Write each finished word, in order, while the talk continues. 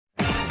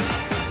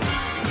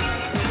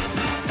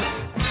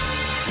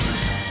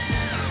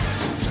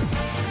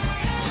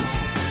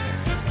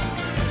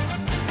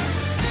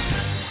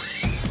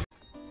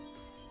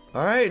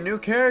All right, new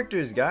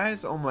characters,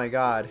 guys. Oh my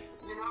God.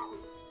 You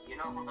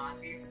know who that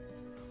is?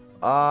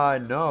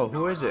 No.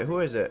 Who is it? Who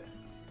is it?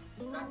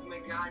 That's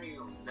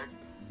Meganium. That's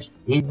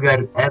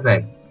eager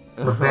ever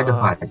for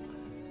pedophile.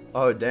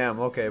 Oh, damn.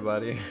 Okay,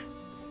 buddy.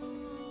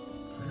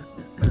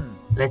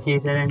 Let's see,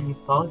 is there any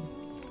code?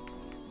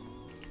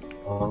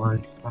 Oh,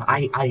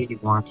 I really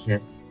want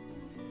it.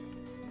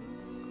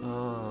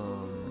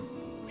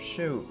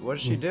 Shoot. What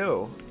does she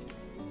do?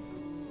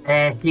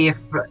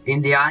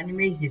 In the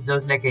anime, she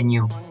does like a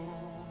new.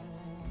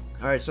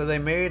 All right, so they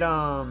made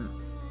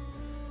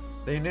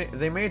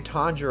they made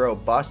Tanjiro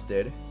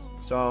busted,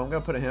 so I'm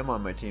gonna put him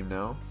on my team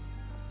now.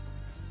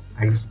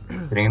 Are you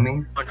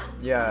streaming?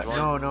 Yeah, Join.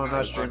 no, I'm not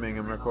Join. streaming.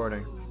 I'm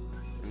recording.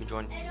 Let me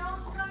join.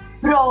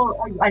 Bro,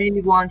 I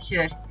really want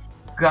it.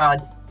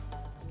 God.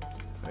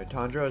 All right,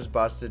 Tanjiro's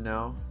busted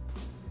now.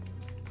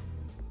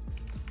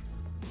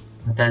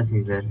 What else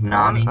is there?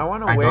 Nami. I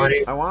want to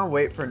wait. I want to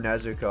wait for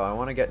Nezuko. I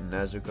want to get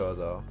Nezuko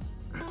though.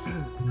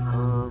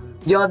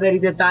 Yo, there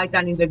is a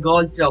Titan in the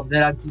gold shop.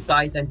 There are 2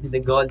 Titans in the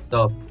gold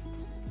shop.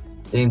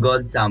 In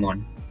gold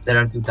salmon. There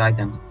are 2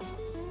 Titans.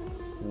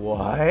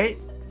 What?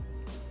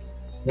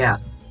 Yeah.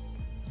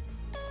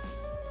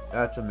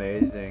 That's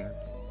amazing.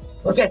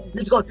 Okay,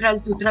 let's go. Trial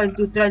 2, trial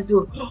 2, trial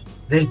 2.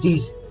 There it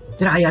is.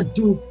 Trial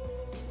 2.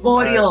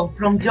 Mario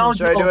from JoJo.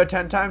 Should I do a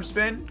 10 time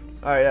spin?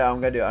 Alright, yeah, I'm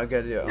gonna do it. I'm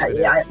gonna do it.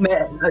 Yeah,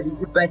 man,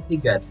 best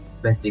ticket.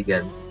 Best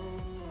ticket.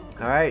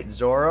 Alright,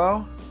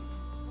 Zoro.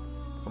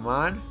 Come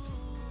on.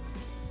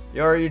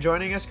 Yo, are you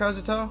joining us,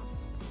 Kazuto?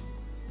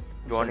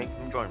 Joining.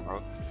 I'm joining,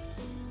 bro.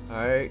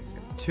 Alright.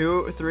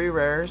 2, 3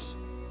 rares.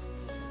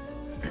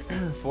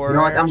 4 You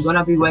know what? rares. I'm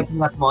gonna be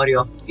waiting at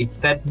Mario. It's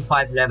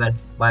 35 level,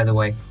 by the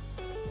way.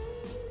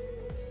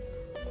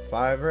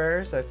 5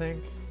 rares, I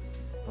think.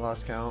 I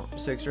lost count.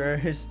 6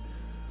 rares.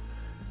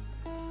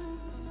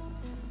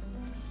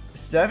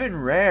 7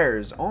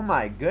 rares. Oh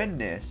my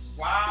goodness.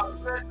 Wow.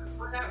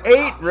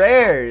 8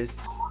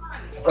 rares.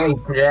 8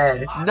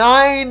 rares.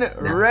 9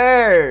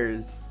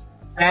 rares.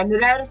 10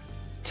 rares?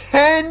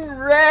 10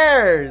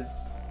 rares.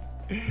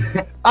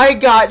 I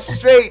got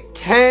straight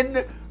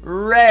 10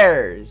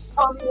 rares.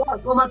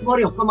 Come at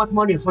Mario, come at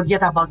Mario.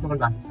 Forget about all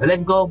that.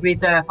 Let's go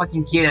with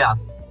fucking Kira.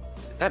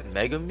 Is that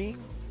Mega Me?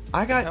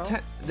 I got No.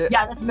 10.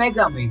 Yeah, that's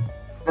Megami.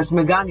 That's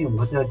Meganium,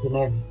 whatever the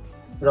name.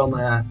 From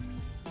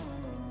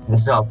the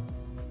shop.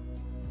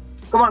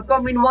 Come on,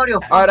 come in Mario.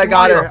 Alright, I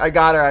got Mario. her. I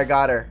got her. I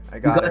got her. I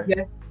You got got her.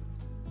 here?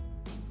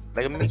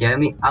 Mega Me?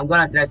 Okay, I'm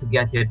gonna try to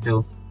get here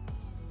too.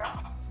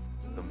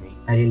 Mega Me.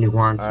 I really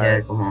want All here,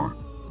 right. come on.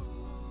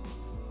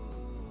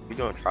 You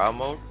doing trial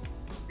mode?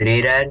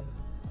 3 rares.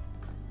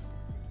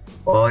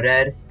 4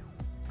 rares.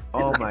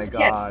 Oh my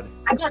god.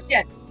 I got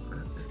it!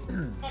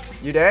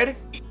 You did?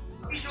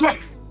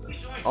 Yes!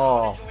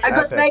 Oh, I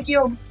got epic.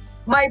 Vacuum!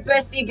 My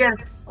best ticket!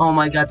 Oh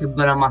my god, I'm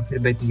gonna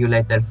masturbate to you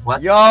later.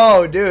 What?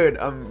 Yo, dude,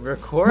 I'm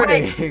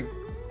recording.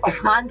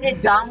 100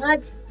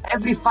 damage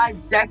every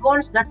 5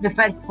 seconds? That's the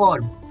first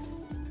form.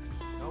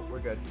 Nope, we're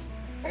good.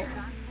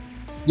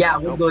 Yeah,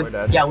 we're Nope, good. we're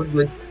dead. Yeah, we're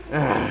good.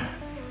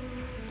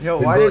 Yo,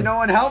 We're why good. did no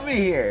one help me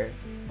here?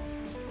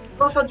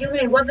 What the fuck you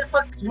mean? What the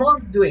fuck is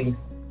Monk doing?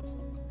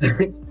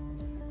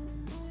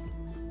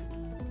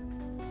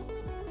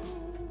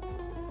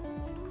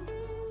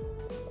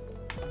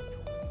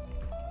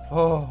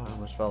 Oh, I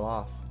almost fell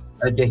off.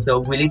 Okay, so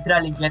we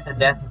literally get a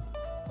death.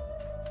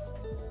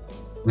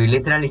 We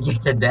literally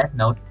get a death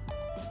note.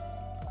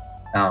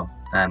 Oh,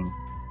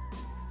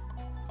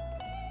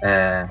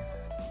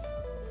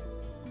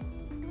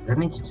 let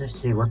me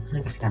just see what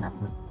things can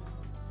happen.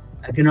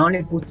 I can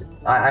only put.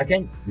 I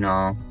can.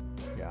 No.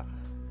 Yeah.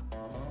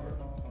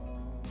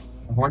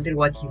 I wonder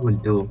what he will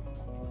do.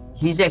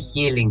 He's a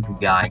healing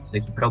guy, so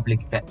he probably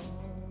can.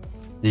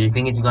 Do you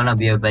think it's gonna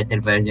be a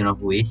better version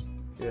of Wish?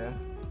 Yeah.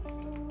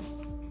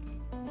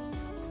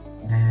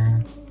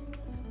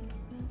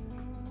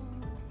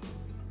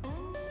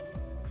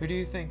 Who do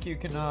you think you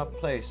can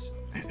place?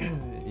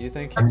 You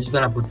think I'm just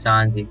gonna put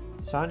Sanji.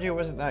 Sanji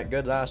wasn't that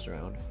good last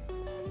round?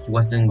 He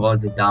was doing all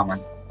the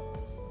damage.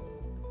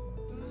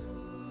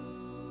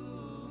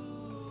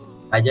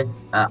 I just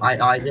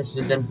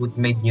shouldn't put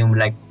medium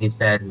like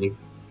this early.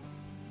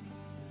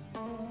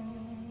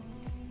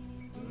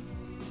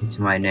 It's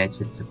my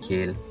nature to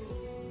kill.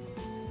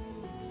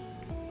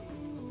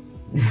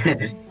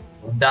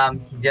 Damn,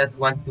 he just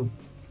wants to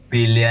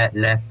be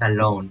left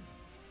alone.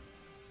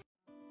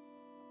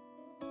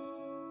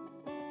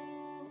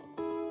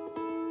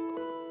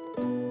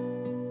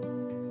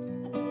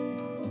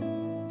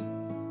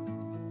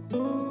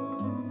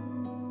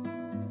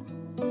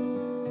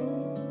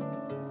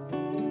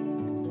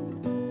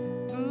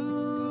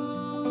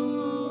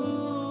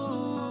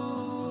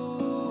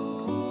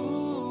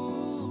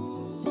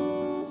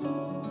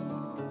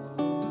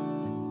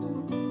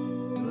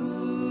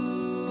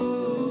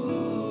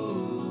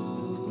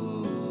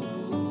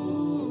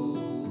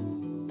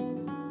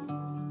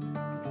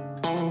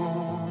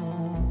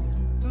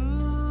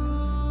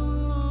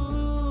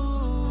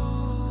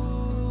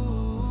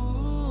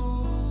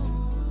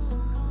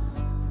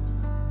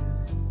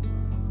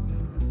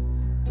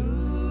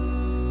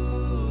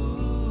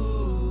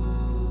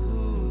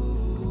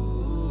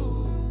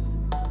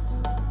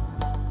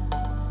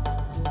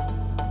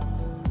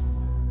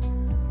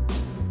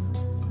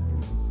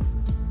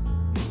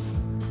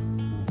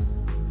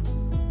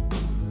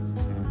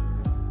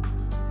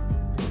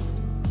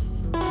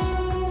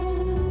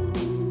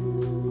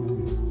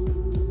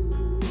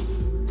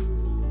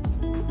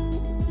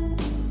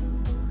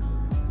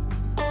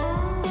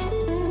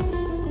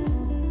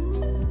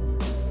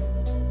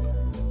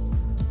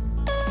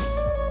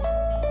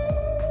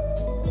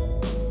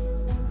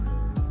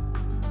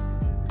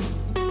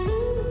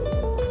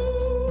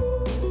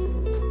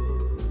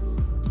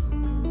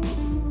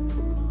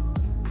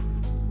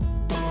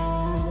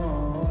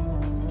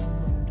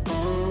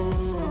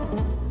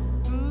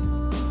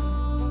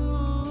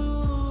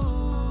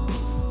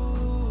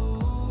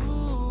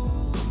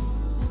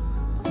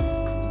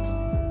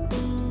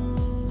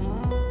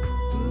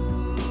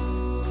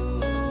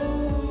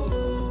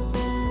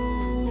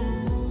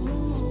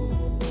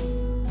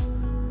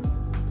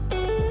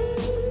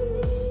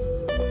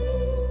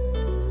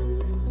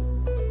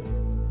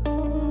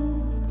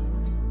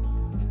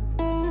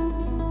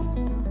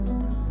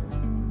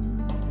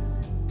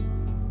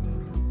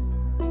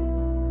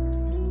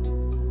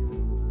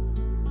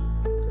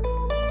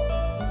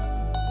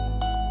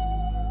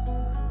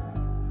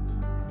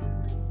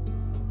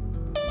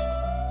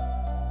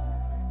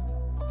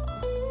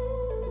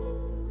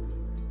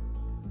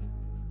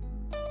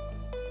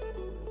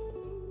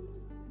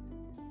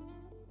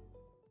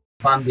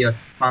 Spam Dios.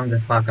 Spam the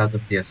fuck out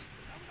of Dios.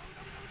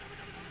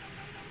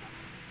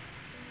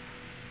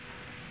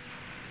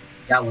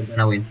 Yeah, we're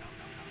gonna win.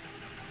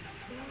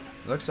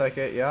 Looks like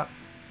it, yeah.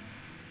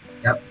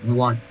 Yep, we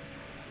won.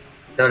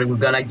 So we're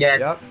gonna get.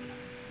 Yep.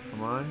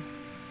 Come on.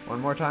 One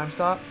more time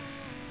stop.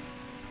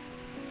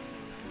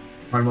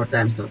 One more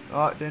time, stop.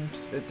 Oh,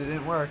 it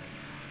didn't work.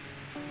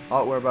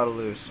 Oh, we're about to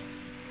lose.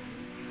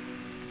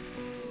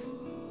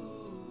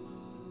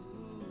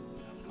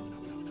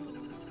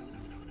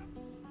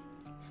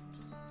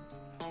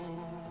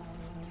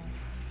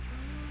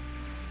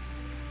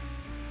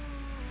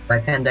 Why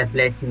can't I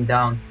place him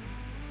down?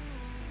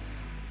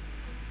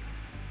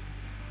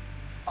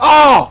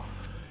 Oh!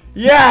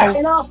 Yes!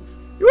 I know.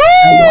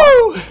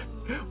 Woo!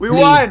 We Please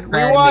won! We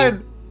spare me.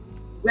 won!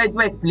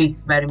 Wait, please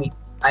spare me.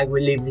 I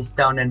will leave this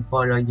town and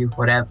follow you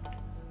forever.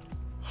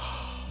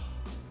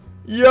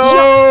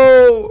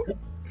 Yo!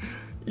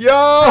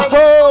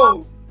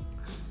 Yo!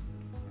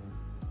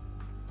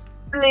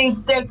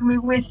 Please take me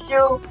with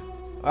you.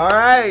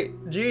 Alright,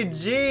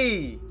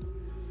 GG!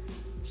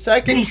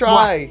 Second This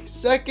try!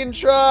 Second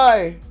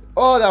try!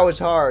 Oh, that was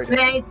hard.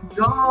 Let's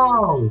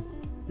go.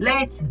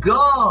 Let's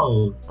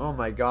go. Oh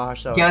my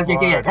gosh, that was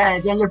Okay,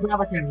 hard. Get your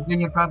bravature. Get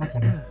your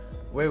bravature.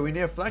 Wait, we need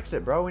to flex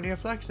it, bro. We need to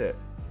flex it.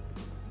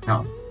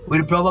 No,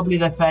 we're probably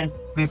the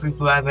first people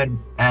to ever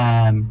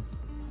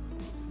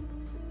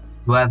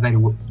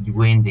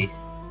win this.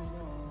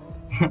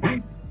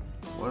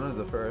 One of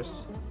the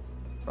first.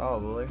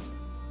 Probably.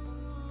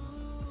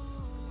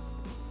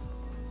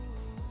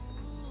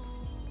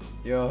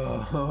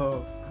 Yo.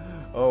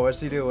 Oh, what's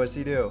he do? What's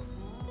he do?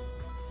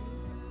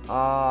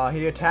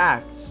 He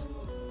attacked.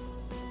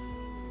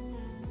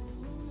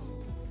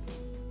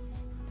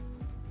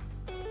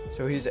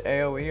 So he's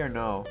AoE or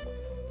no?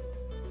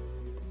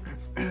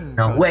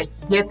 No, wait,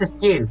 he gets a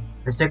skill.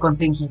 The second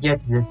thing he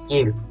gets is a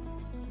skill.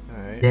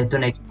 Alright.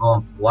 Detonate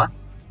bomb. What?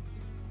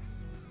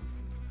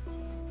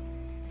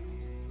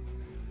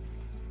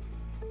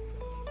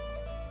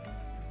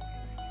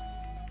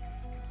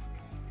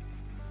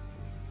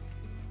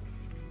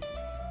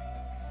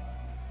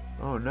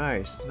 Oh,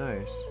 nice,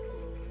 nice.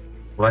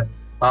 What?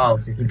 Oh,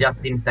 so he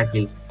just insta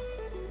kills.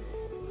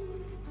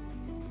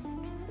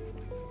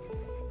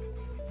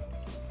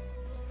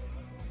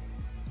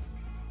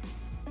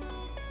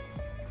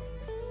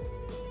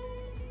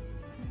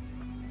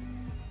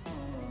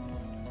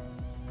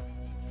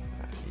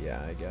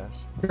 Yeah, I guess.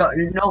 So,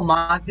 no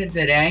matter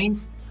the range,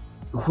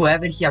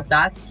 whoever he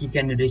attacks, he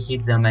can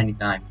re-hit them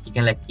anytime. He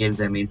can like kill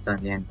them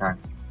instantly anytime.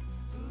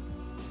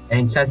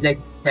 And it has like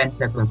 10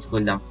 seconds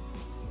cooldown.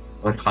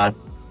 Or half.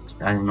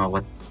 I don't know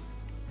what.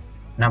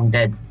 And I'm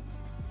dead.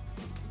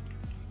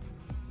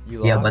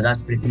 You Yeah, lost? but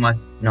that's pretty much.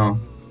 No.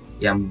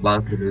 Yeah, I'm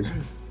about to lose.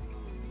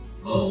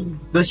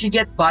 Does she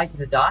get bite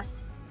the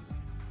dust?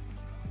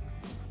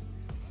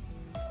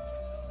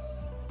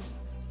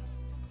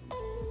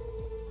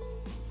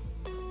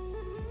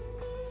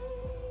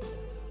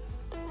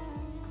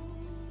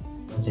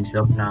 Watching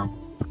shop now.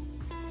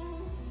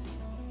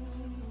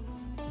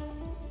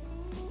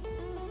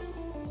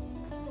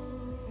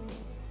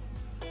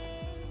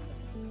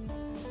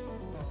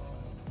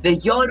 The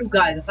Yoru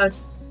guy who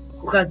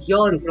has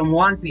Yoru from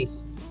One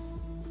Piece.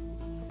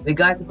 The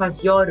guy who has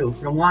Yoru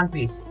from One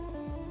Piece.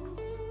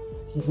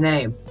 What's his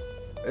name?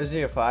 Is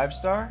he a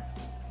 5-star?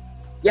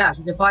 Yeah,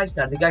 he's a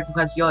 5-star. The guy who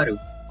has Yoru.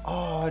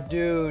 Oh,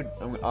 dude.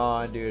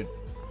 Oh, dude.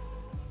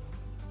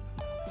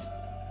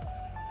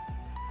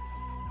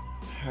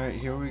 Alright,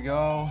 here we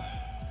go.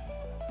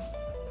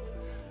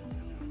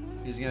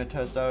 He's gonna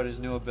test out his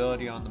new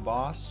ability on the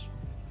boss.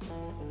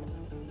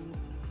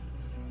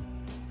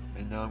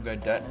 And now I'm gonna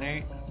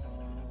detonate.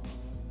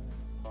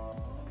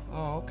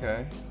 Oh,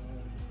 okay.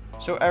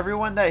 So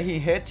everyone that he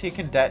hits, he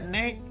can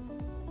detonate?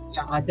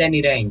 Yeah, at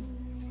any range.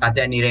 At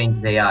any range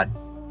they are.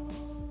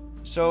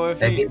 So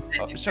if Like, he...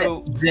 it's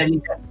So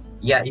very,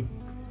 yeah, it's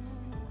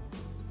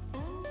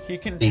he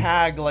can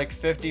tag like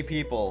 50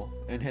 people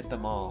and hit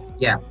them all.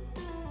 yeah,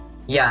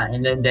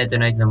 and then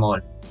detonate them all.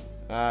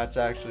 That's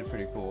actually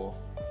pretty cool.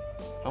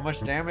 How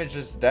much damage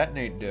does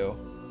detonate do?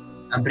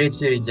 I'm pretty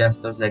sure it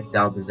just does like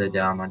double the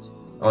damage.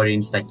 Or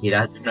insta kill.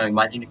 I don't know,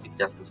 imagine if it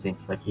just does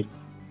insta kill.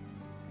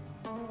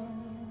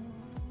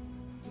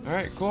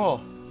 Alright,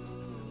 cool.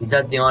 Is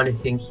that the only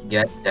thing he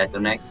gets?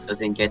 Detonate?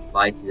 Doesn't get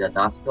bites in the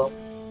dust storm?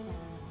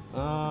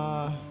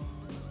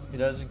 He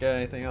doesn't get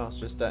anything else,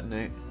 just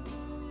detonate.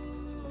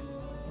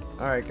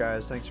 Alright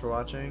guys, thanks for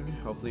watching.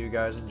 Hopefully you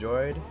guys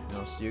enjoyed, and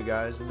I'll see you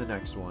guys in the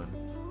next one.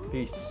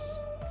 Peace.